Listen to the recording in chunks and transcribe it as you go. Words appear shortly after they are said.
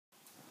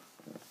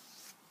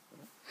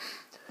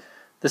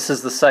This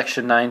is the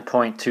section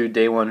 9.2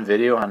 day 1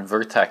 video on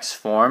vertex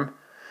form.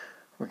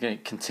 We're going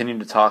to continue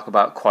to talk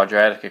about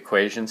quadratic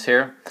equations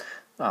here.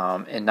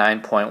 In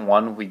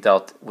 9.1 we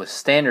dealt with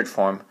standard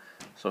form,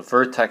 so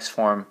vertex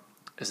form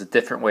is a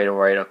different way to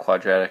write a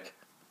quadratic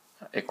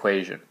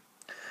equation.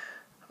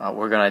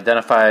 We're going to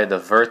identify the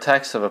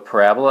vertex of a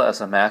parabola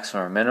as a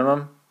maximum or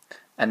minimum,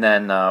 and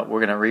then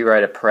we're going to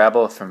rewrite a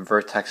parabola from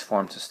vertex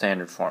form to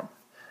standard form.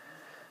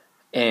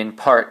 In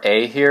part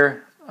A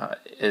here,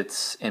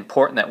 it's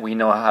important that we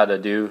know how to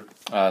do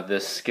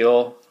this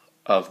skill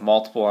of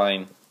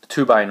multiplying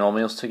two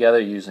binomials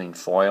together using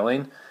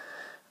FOILing,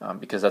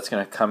 because that's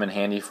going to come in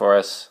handy for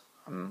us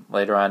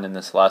later on in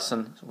this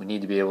lesson. We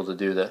need to be able to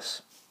do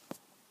this.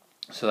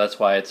 So that's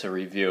why it's a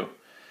review.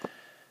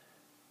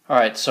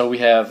 Alright, so we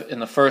have in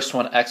the first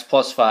one x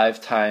plus 5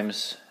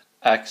 times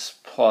x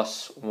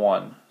plus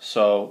 1.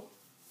 So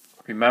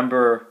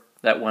remember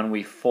that when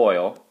we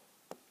FOIL,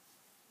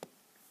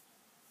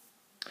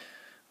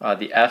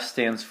 the F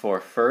stands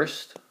for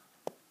first,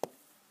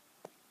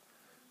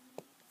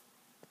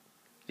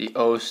 the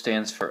O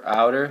stands for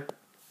outer,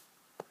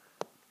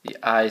 the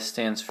I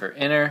stands for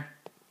inner,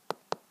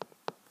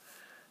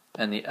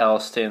 and the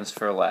L stands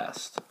for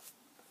last.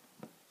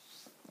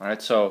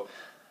 Alright, so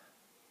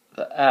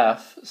the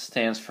F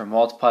stands for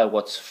multiply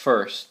what's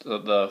first,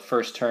 the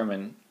first term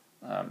in,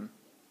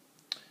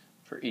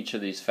 for each of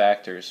these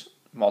factors,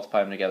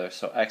 multiply them together.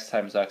 So x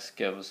times x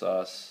gives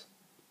us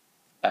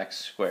x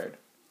squared.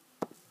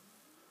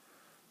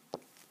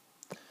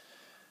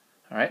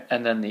 Alright,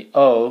 and then the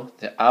O,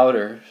 the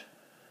outer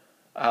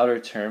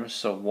term,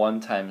 so 1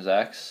 times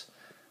x,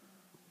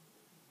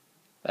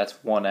 that's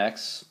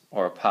 1x,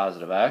 or a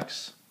positive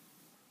x.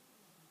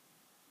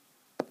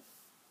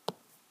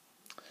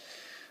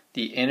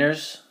 The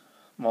inners,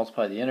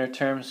 multiply the inner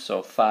terms,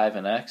 so 5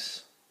 and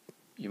x,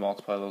 you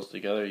multiply those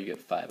together, you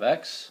get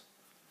 5x.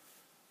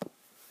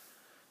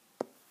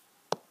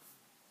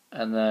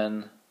 And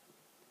then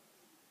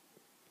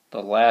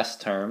the last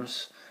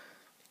terms,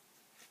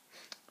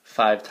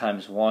 5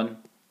 times 1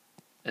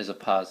 is a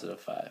positive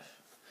 5.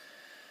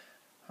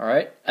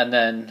 Alright, and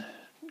then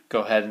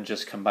go ahead and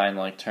just combine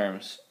like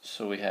terms.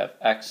 So we have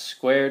x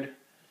squared,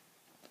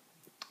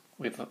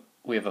 we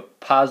have a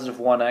positive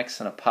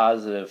 1x and a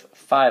positive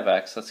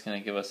 5x. That's going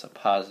to give us a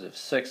positive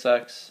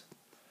 6x,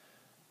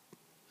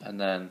 and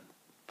then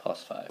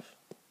plus 5.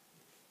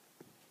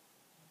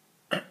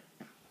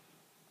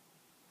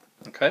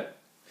 Okay.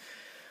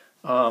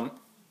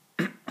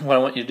 What I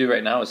want you to do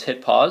right now is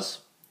hit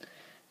pause,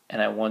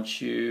 and I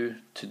want you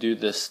to do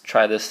this.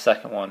 Try this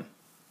second one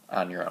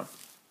on your own.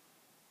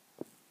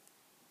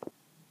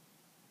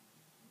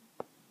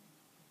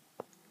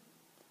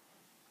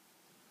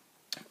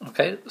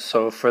 Okay,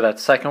 so for that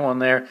second one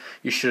there,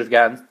 you should have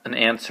gotten an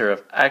answer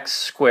of x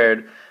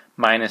squared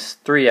minus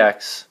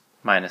 3x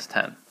minus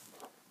 10.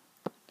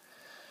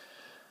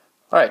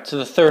 Alright, to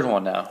the third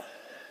one now.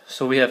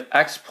 So we have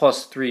x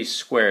plus 3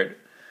 squared.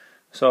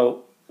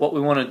 So what we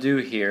want to do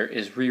here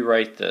is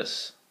rewrite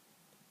this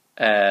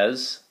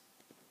as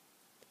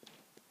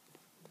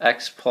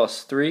x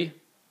plus 3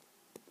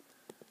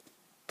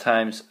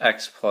 times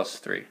x plus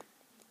 3.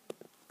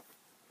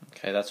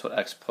 Okay, that's what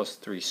x plus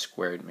 3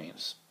 squared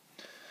means.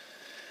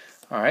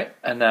 Alright,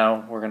 and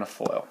now we're going to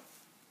FOIL.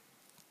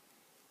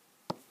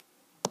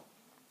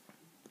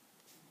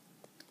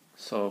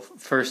 So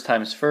first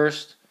times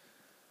first,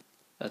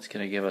 that's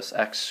going to give us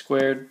x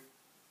squared.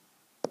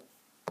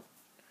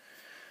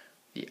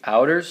 The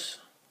outers,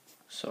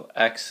 so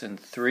x and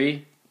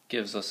 3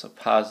 gives us a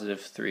positive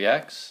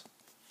 3x.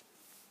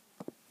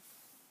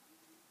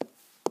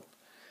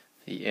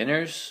 The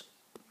inners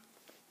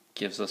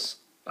gives us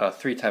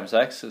 3 times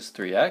x is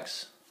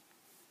 3x.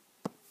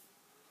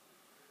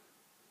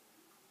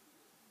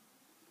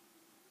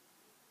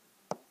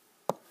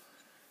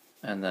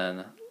 And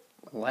then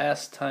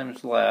last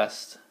times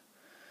last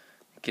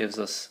gives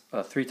us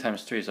 3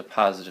 times 3 is a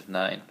positive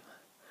 9.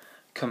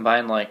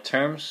 Combine like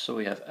terms, so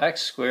we have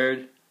x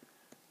squared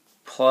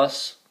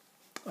plus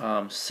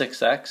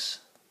 6x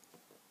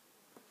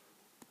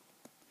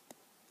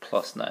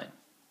plus 9.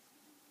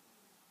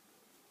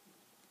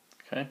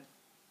 Okay.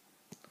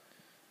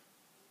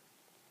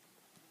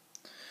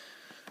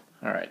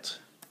 Alright.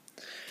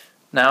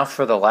 Now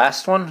for the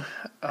last one,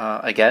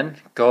 again,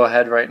 go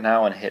ahead right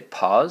now and hit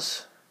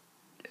pause.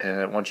 And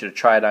I want you to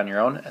try it on your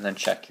own and then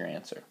check your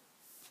answer.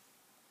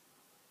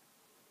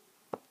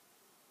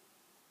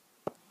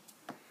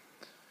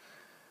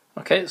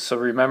 Okay, so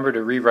remember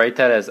to rewrite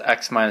that as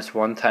x minus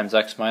 1 times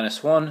x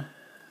minus 1,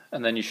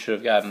 and then you should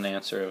have gotten an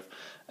answer of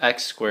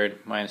x squared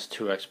minus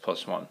 2x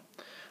plus 1.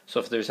 So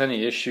if there's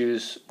any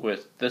issues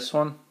with this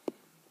one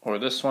or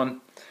this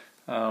one,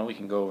 we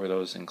can go over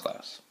those in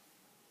class.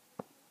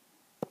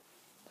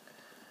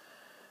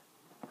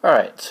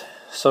 Alright,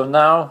 so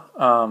now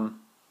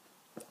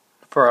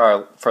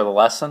for the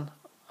lesson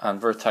on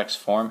vertex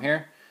form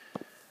here.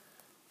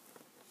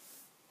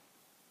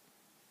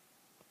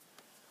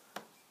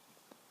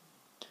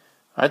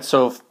 Alright,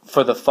 so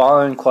for the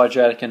following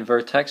quadratic and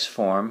vertex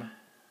form,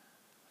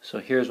 So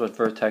here's what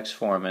vertex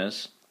form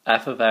is.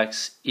 F of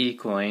x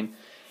equaling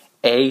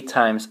a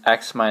times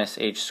x minus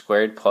h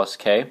squared plus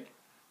k.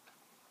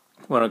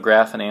 We want to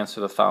graph and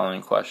answer the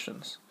following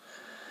questions.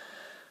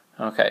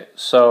 Okay,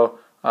 so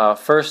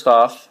first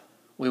off,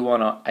 we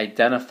want to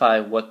identify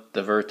what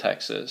the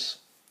vertex is.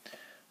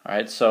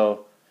 Alright,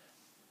 so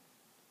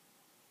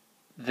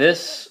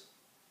this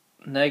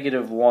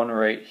 -1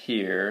 right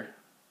here,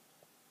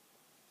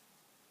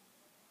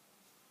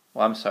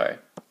 well, I'm sorry,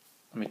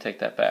 let me take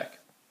that back.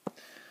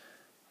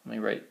 Let me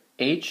write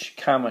h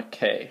comma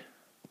k.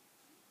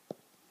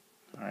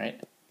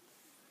 Alright.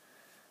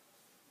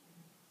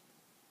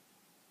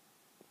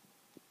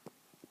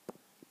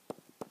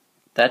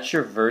 That's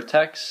your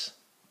vertex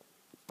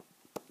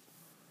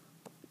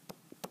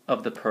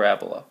of the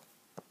parabola.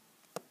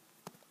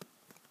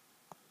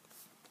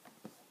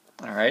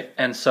 Alright,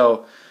 and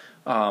so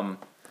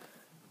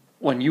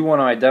when you want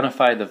to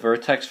identify the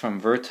vertex from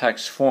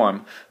vertex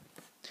form,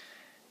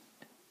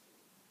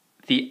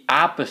 the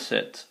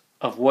opposite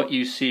of what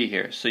you see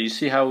here, so you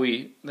see how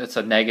that's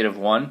a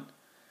 -1?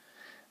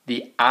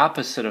 The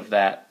opposite of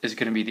that is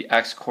going to be the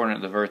x-coordinate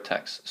of the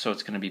vertex, so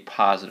it's going to be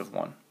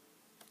 +1.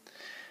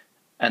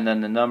 And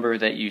then the number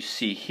that you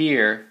see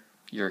here,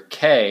 your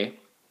k,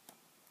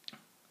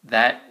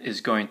 that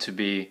is going to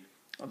be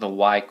the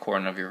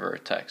y-coordinate of your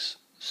vertex,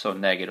 so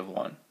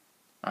 -1.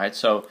 Alright,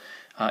 so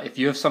if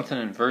you have something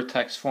in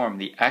vertex form,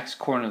 the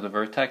x-coordinate of the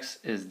vertex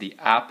is the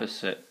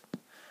opposite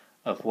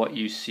of what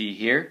you see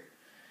here.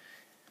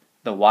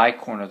 The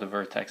y-coordinate of the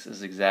vertex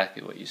is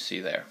exactly what you see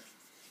there.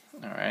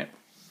 Alright.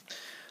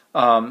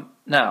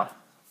 Now,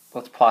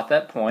 let's plot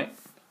that point.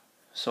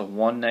 So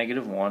 1,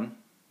 -1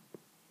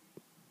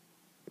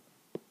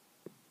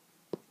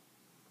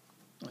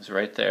 is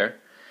right there.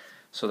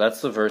 So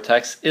that's the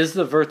vertex. Is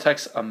the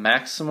vertex a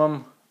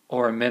maximum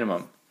or a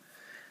minimum?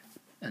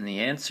 And the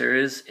answer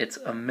is it's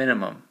a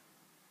minimum.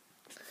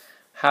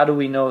 How do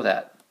we know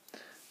that?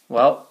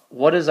 Well,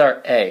 what is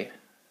our A?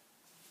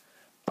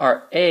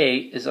 Our A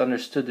is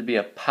understood to be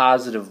a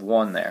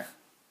 +1 there.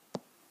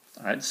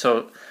 Alright,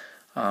 so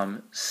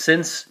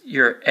since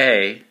your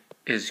A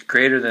is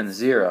greater than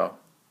 0,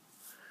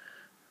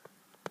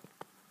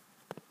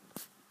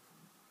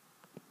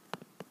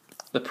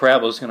 the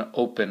parabola is going to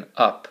open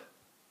up.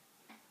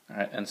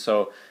 Alright, and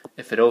so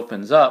if it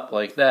opens up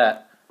like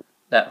that,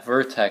 that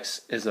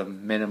vertex is a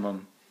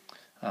minimum.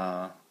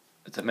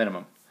 It's a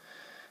minimum.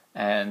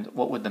 And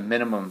what would the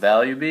minimum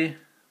value be?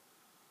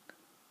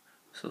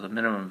 So the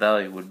minimum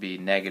value would be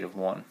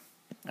 -1.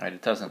 Alright,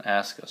 it doesn't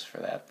ask us for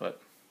that,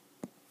 but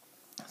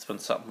it's been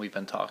something we've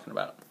been talking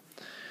about.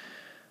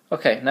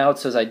 Okay, now it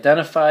says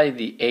identify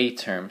the A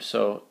term.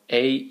 So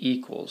A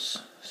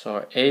equals. So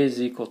our A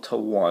is equal to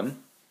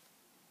 1.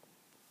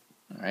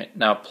 Alright,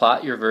 now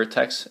plot your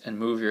vertex and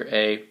move your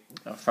A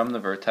from the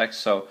vertex.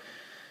 So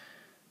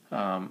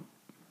I'm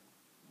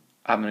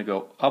going to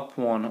go up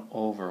 1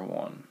 over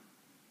 1.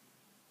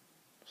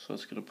 So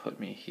it's going to put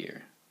me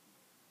here.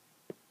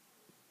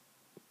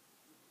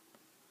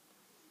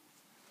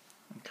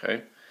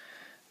 Okay,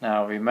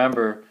 now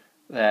remember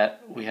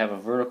that we have a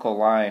vertical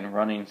line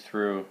running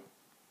through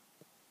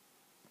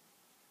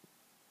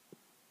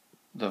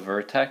the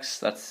vertex.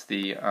 That's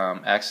the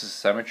axis of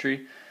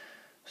symmetry.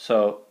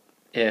 So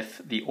if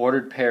the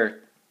ordered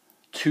pair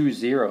 2,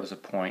 0 is a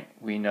point,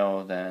 we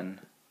know then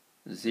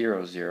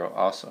 0, 0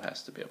 also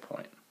has to be a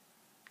point.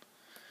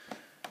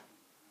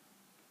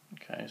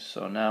 Okay,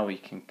 so now we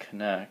can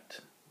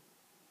connect,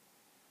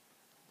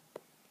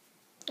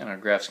 and our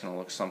graph's going to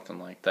look something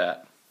like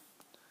that.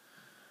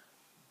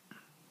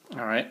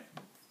 Alright,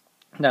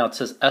 now it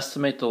says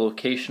estimate the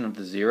location of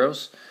the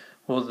zeros.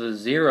 Well, the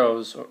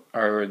zeros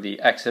are the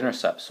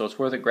x-intercepts, so it's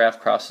where the graph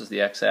crosses the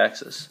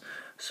x-axis.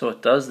 So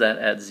it does that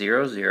at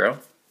 0,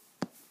 0,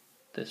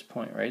 this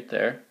point right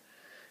there,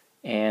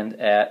 and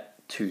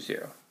at 2,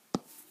 0.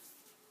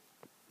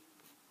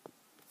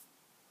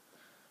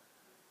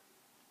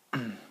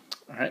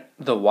 Alright,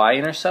 the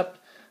y-intercept,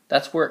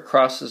 that's where it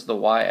crosses the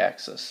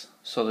y-axis.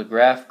 So the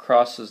graph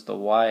crosses the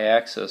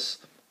y-axis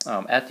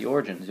at the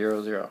origin,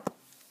 0, 0.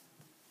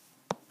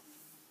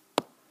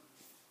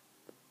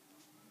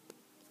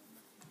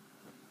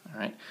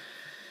 Alright.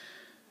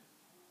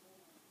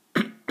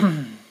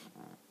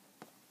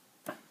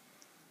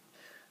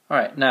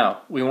 Alright,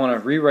 now we want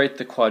to rewrite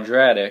the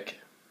quadratic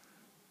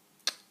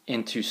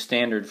into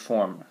standard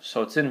form.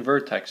 So it's in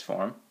vertex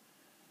form.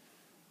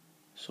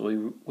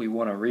 So we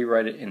want to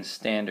rewrite it in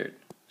standard.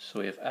 So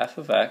we have f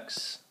of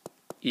x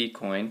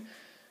equaling,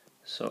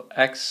 so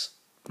x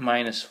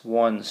minus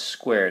 1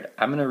 squared.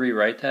 I'm going to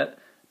rewrite that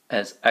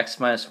as x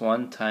minus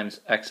 1 times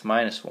x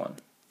minus 1,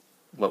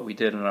 what we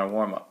did in our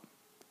warm-up.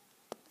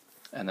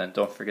 And then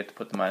don't forget to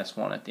put the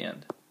 -1 at the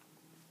end.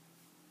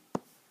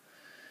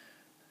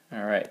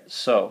 Alright,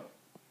 so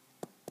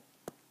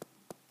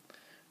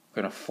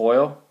we're going to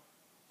FOIL.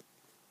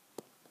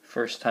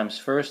 First times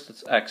first,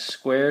 it's x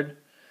squared.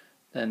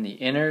 Then the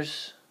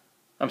inners,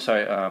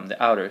 the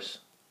outers.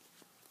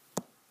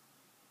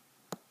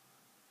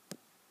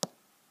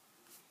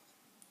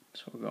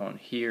 So we're going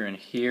here and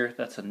here.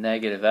 That's a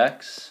negative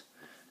x.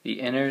 The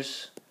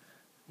inners,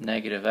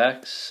 negative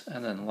x.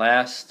 And then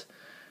last,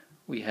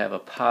 we have a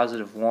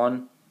positive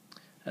 1.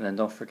 And then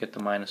don't forget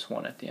the minus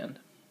 1 at the end.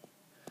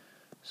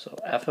 So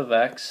f of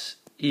x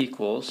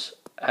equals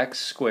x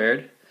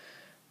squared.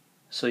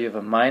 So you have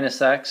a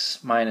minus x,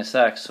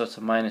 so it's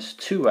a minus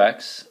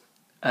 2x.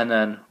 And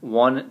then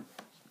 1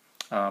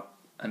 and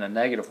a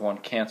negative 1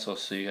 cancel,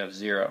 so you have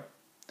 0.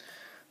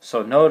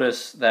 So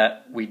notice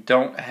that we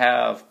don't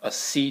have a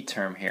c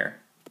term here.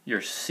 Your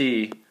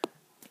c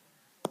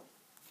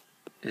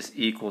is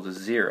equal to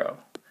 0.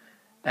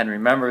 And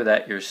remember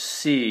that your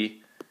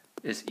c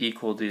is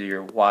equal to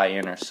your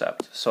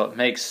y-intercept. So it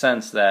makes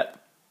sense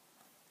that,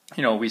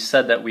 we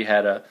said that we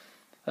had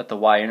that the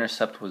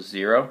y-intercept was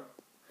 0.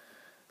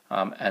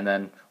 And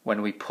then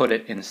when we put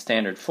it in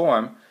standard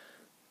form,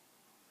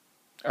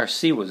 our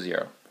c was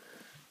 0.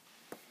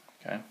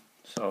 Okay,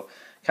 so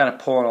kind of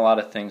pulling a lot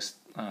of things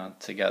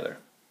together.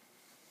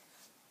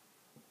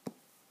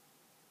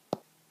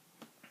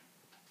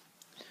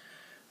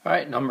 All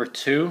right, number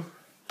 2.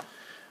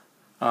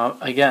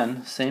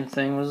 Again, same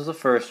thing as the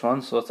first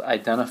one, so let's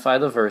identify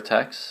the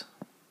vertex.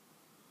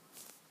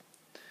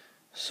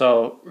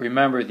 So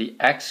remember, the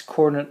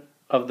x-coordinate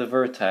of the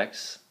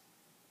vertex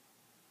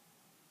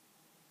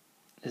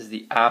is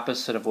the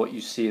opposite of what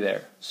you see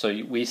there.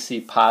 So we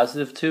see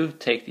positive 2,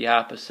 take the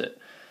opposite.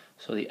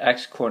 So the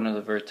x-coordinate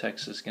of the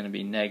vertex is going to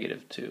be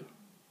negative 2.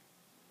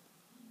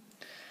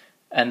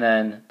 And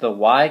then the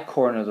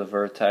y-coordinate of the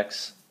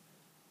vertex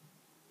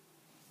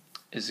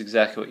is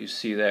exactly what you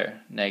see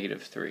there,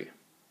 negative 3.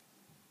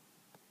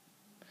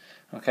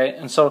 Okay,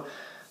 and so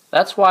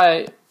that's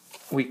why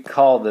we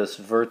call this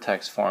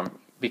vertex form,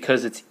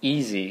 because it's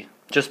easy,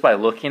 just by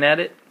looking at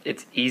it,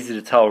 it's easy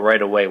to tell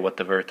right away what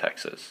the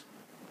vertex is.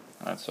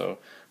 So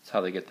that's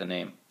how they get the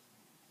name.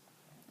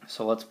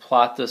 So let's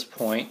plot this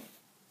point,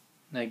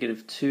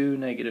 negative 2,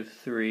 negative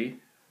 3.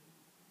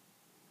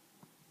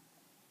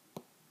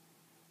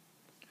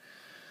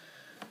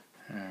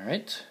 All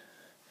right.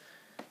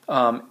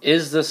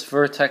 Is this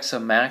vertex a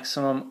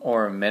maximum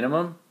or a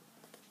minimum?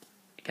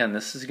 Again,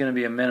 this is going to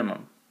be a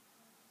minimum.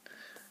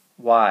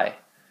 Why?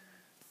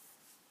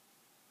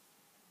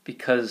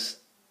 Because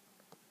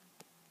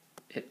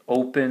it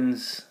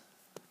opens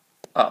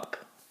up.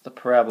 The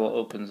parabola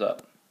opens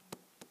up.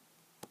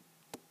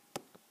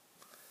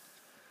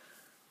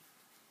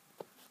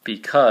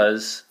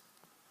 Because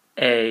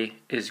a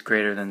is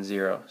greater than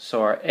 0.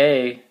 So our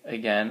a,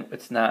 again,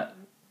 it's not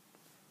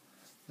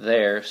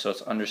there, so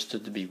it's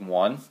understood to be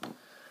 1.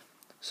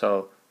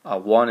 So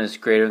 1 is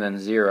greater than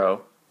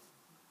 0.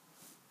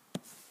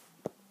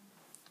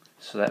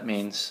 So that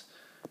means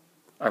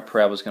our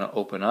parabola is going to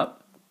open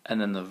up, and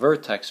then the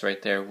vertex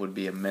right there would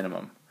be a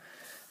minimum.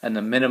 And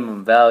the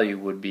minimum value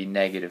would be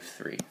negative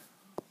 3.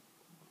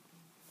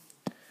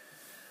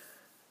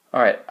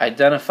 Alright,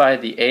 identify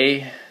the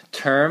a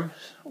term.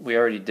 We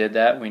already did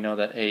that. We know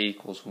that a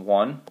equals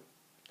 1.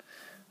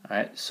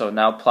 Alright, so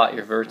now plot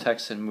your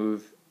vertex and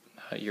move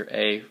your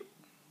a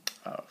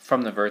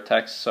from the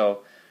vertex. So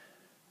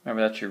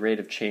remember, that's your rate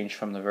of change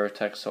from the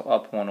vertex. So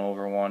up 1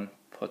 over 1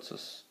 puts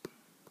us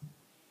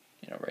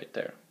right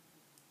there.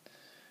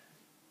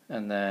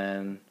 And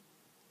then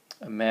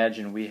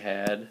imagine we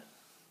had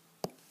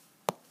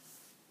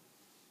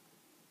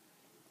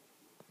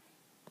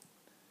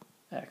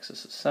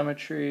axis of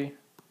symmetry.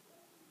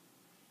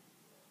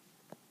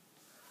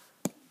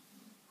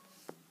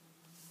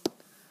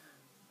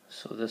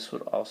 So this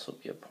would also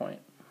be a point.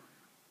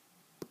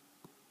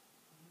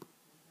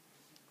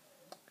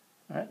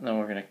 Alright, and then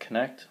we're going to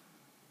connect.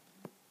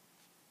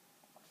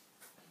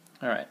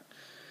 Alright.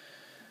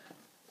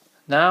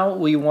 Now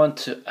we want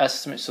to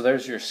estimate, so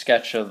there's your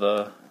sketch of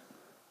the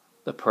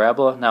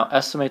parabola. Now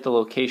estimate the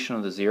location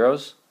of the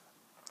zeros.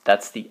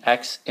 That's the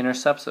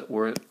x-intercepts,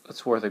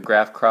 that's where the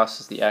graph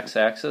crosses the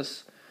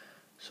x-axis.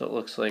 So it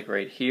looks like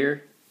right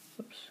here,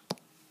 oops,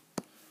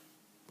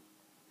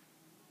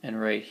 and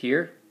right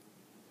here.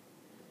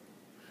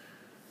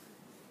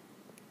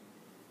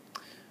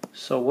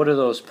 So what are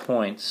those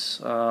points?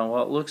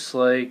 Well, it looks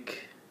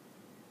like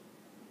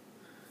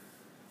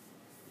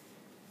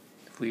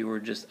if we were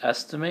just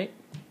estimate,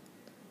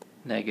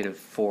 negative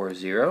 4,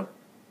 0.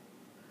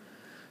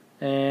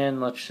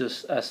 And let's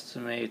just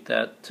estimate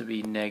that to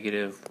be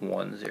negative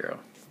 1, 0.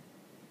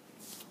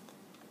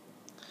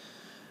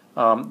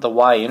 The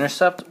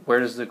y-intercept, where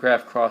does the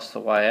graph cross the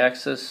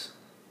y-axis?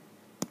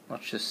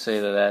 Let's just say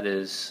that that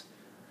is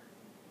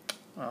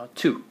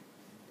 2,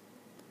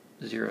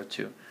 0,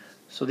 2.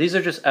 So these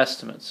are just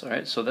estimates, all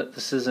right? So that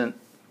this isn't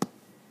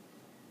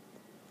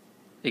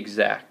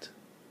exact.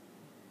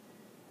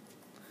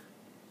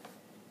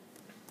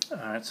 All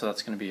right, so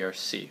that's going to be our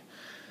C.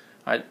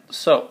 All right,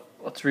 so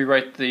let's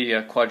rewrite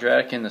the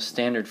quadratic in the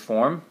standard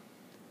form.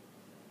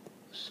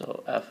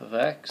 So f of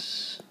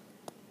x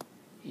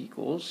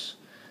equals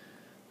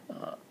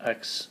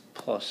x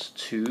plus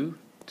 2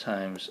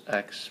 times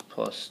x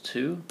plus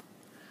 2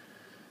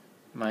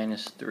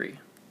 minus 3.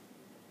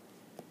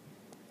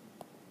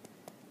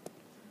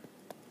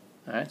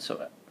 Alright,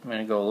 so I'm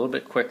going to go a little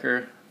bit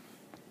quicker.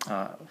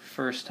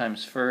 First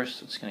times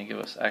first, it's going to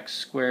give us x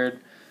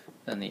squared.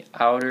 Then the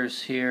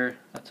outers here,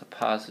 that's a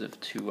positive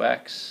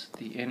 2x.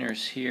 The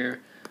inners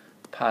here,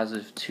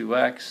 positive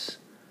 2x.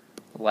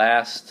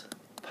 Last,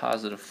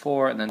 positive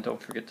 4, and then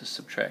don't forget to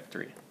subtract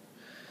 3.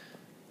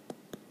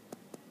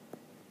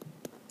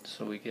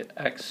 So we get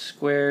x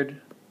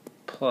squared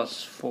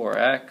plus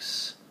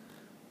 4x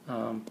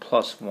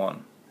plus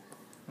 1.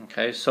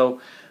 Okay,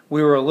 so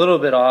we were a little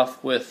bit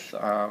off with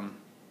our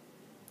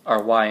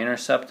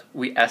y-intercept.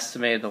 We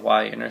estimated the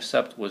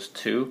y-intercept was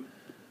 2.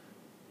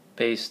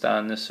 Based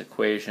on this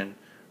equation,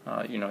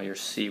 your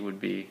c would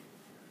be,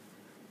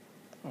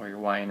 or your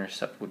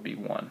y-intercept would be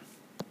 1.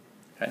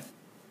 Okay.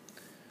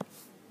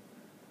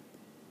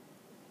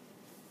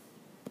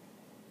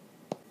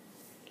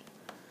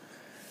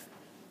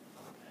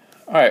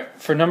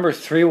 Alright, for number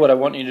 3, what I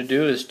want you to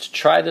do is to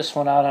try this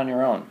one out on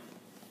your own.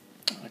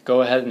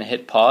 Go ahead and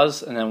hit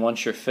pause, and then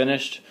once you're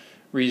finished,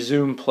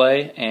 resume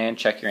play and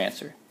check your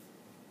answer.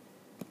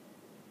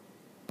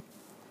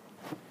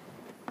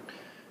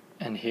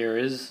 And here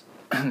is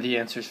the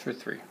answers for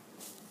 3.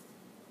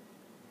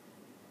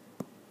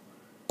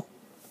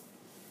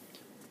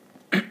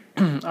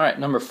 Alright,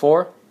 number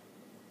 4.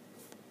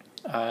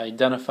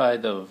 Identify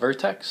the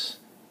vertex.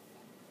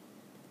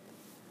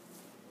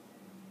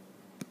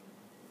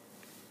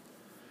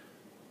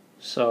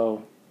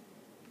 So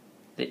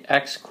the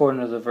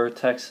x-coordinate of the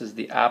vertex is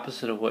the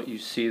opposite of what you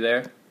see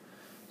there.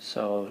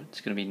 So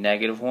it's going to be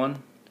 -1.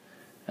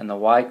 And the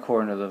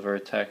y-coordinate of the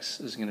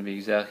vertex is going to be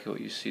exactly what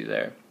you see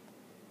there.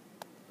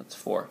 That's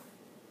 4.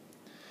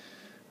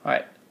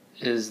 Alright,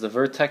 is the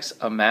vertex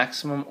a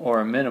maximum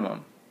or a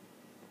minimum?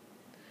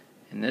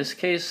 In this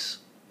case,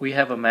 we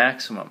have a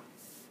maximum.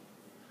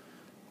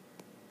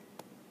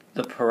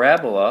 The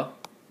parabola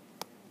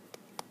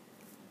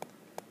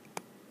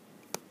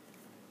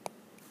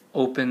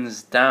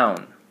opens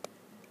down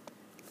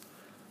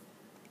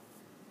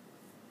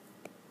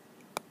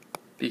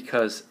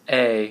because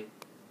a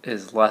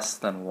is less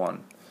than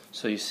 1.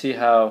 So you see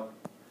how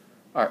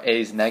our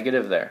a is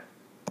negative there.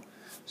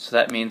 So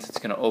that means it's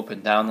going to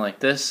open down like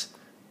this.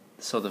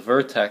 So the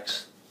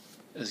vertex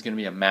is going to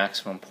be a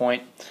maximum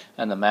point,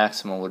 and the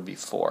maximum would be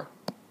 4.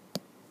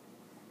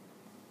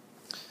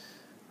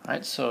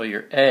 Alright, so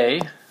your a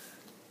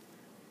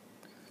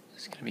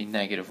is going to be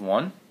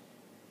 -1.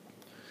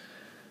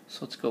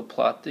 So let's go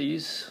plot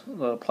these,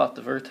 plot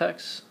the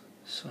vertex.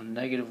 So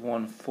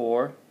 -1,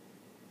 4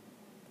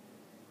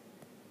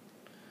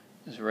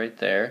 is right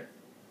there.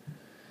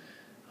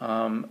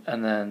 And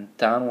then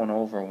down 1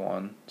 over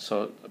 1.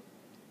 So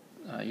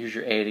use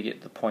your a to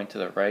get the point to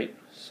the right.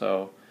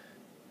 So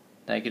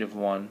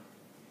 -1.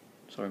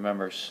 So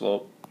remember,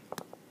 slope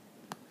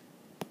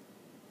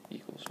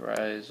equals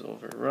rise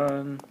over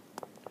run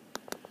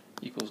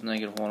equals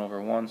 -1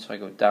 over 1. So I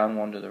go down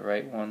 1 to the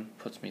right 1,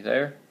 puts me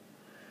there.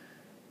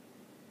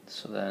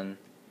 So then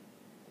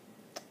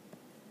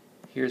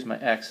here's my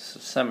axis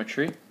of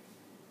symmetry.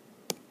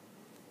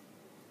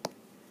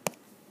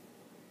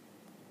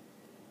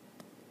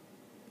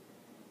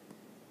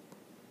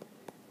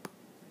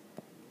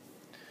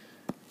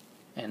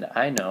 And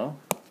I know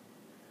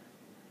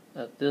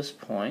that this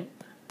point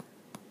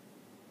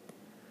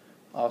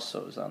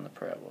also is on the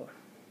parabola.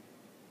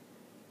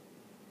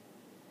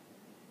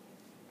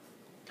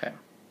 Okay.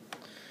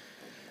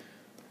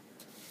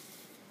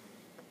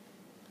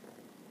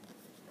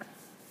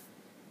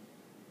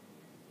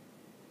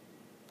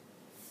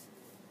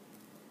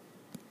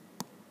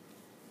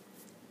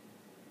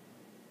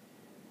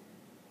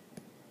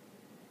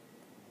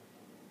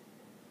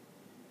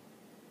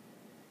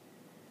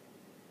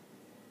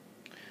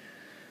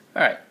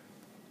 Alright,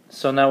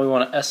 so now we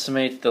want to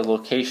estimate the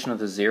location of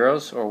the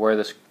zeros, or where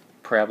this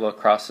parabola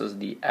crosses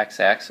the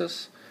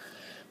x-axis.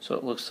 So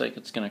it looks like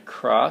it's going to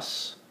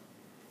cross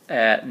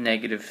at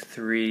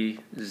 -3,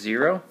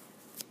 0.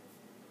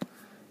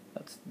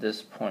 That's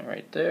this point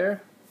right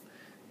there.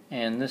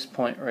 And this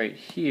point right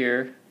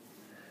here,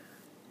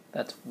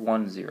 that's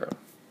 1, 0.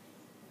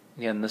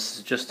 Again, this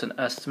is just an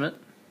estimate.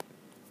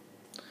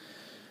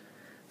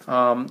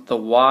 The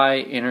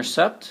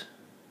y-intercept.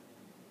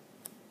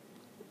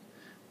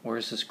 Where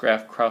does this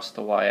graph cross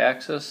the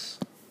y-axis?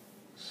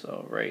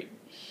 So right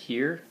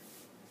here.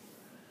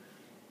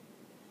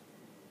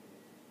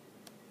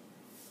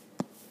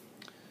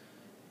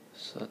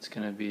 So that's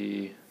going to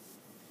be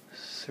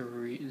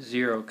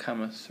 0,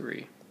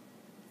 3.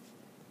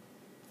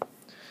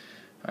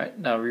 Alright,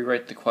 now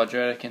rewrite the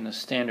quadratic in the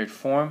standard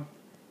form.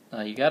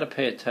 Now you got to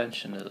pay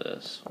attention to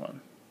this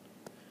one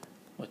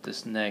with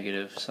this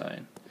negative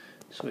sign.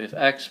 So we have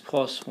x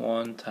plus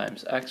 1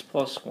 times x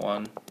plus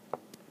 1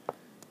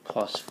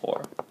 plus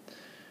 4.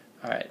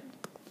 Alright,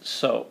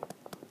 so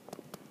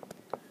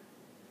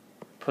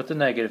put the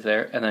negative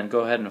there and then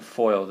go ahead and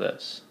FOIL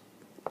this.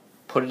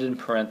 Put it in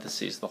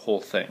parentheses, the whole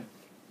thing.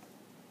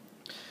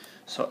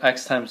 So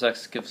x times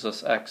x gives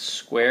us x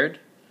squared.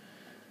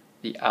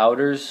 The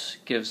outers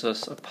gives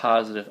us a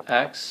positive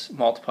x.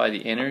 Multiply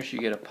the inners, you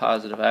get a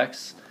positive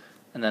x.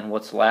 And then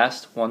what's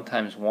last? 1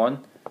 times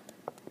 1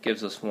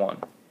 gives us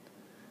 1.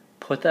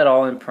 Put that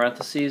all in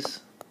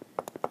parentheses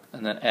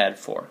and then add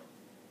 4.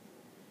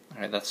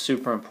 Alright, that's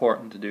super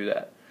important to do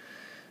that.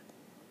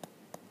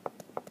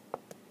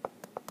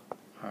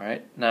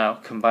 Alright, now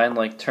combine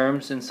like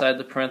terms inside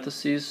the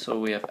parentheses, so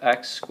we have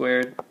x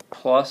squared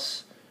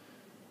plus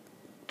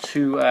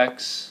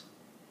 2x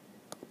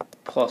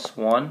plus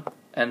 1,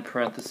 end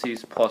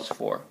parentheses, plus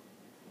 4.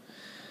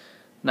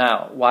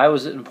 Now, why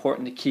was it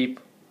important to keep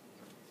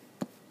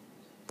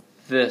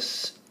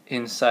this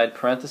inside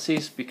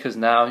parentheses? Because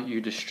now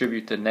you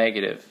distribute the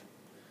negative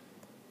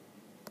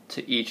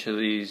to each of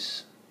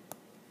these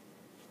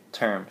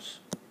terms.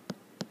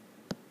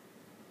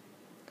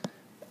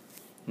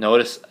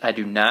 Notice I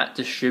do not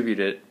distribute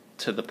it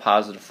to the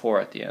positive 4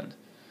 at the end.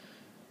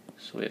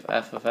 So we have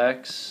f of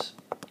x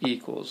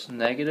equals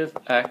negative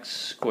x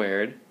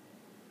squared.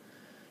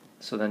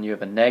 So then you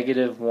have a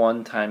negative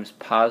 1 times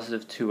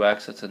positive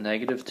 2x, that's a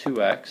negative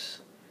 2x.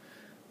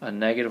 A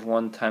negative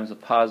 1 times a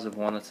positive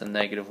 1, that's a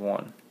negative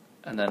 1.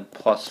 And then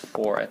plus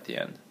 4 at the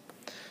end.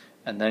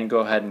 And then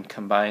go ahead and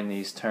combine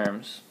these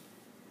terms.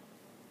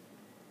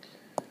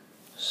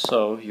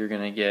 So you're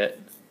going to get,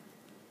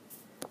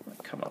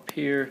 come up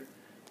here,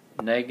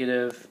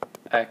 negative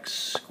x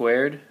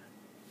squared.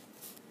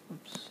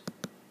 Oops.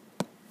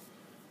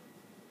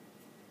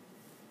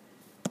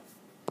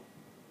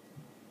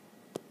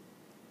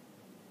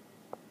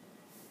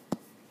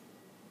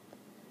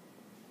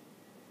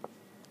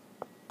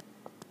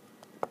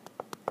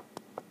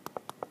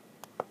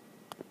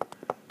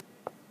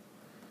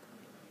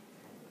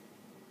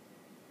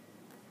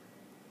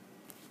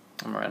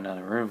 I'm running out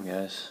of room,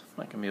 guys.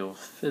 I'm not going to be able to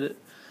fit it.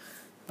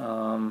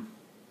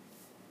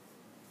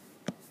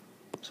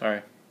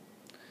 Sorry.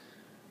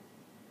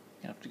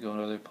 You have to go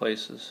to other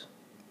places.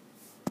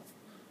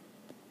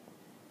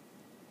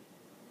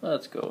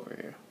 Let's go over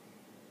here.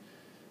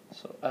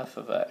 So f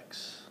of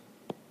x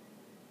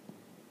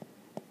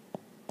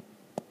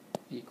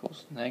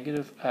equals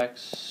negative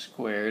x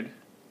squared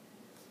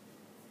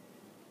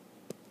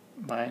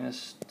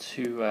minus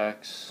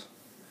 2x,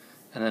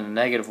 and then a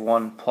negative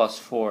 1 plus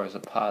 4 is a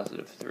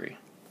positive 3.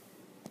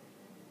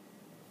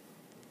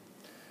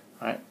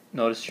 Alright,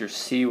 notice your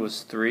c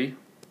was 3,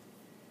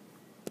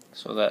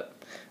 so that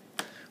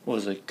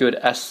was a good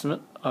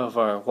estimate of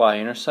our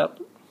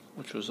y-intercept,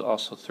 which was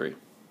also 3.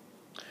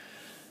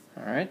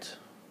 Alright.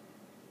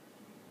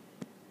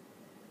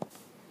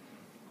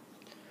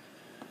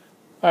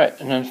 Alright,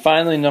 and then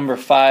finally number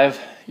 5,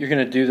 you're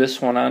going to do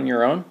this one on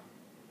your own.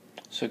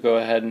 So go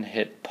ahead and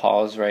hit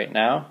pause right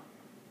now.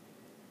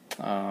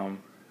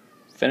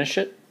 Finish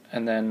it,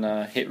 and then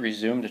hit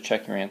resume to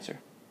check your answer.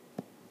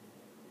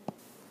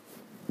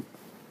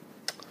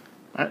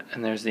 Alright,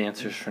 and there's the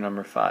answers for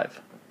number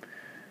 5.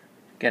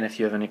 Again, if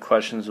you have any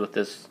questions with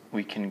this,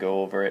 we can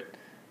go over it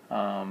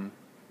to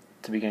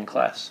begin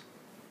class.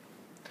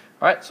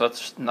 Alright, so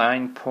that's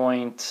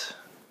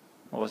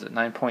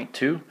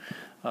 9.2,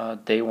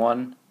 day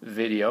 1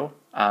 video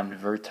on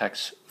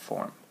vertex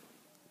form.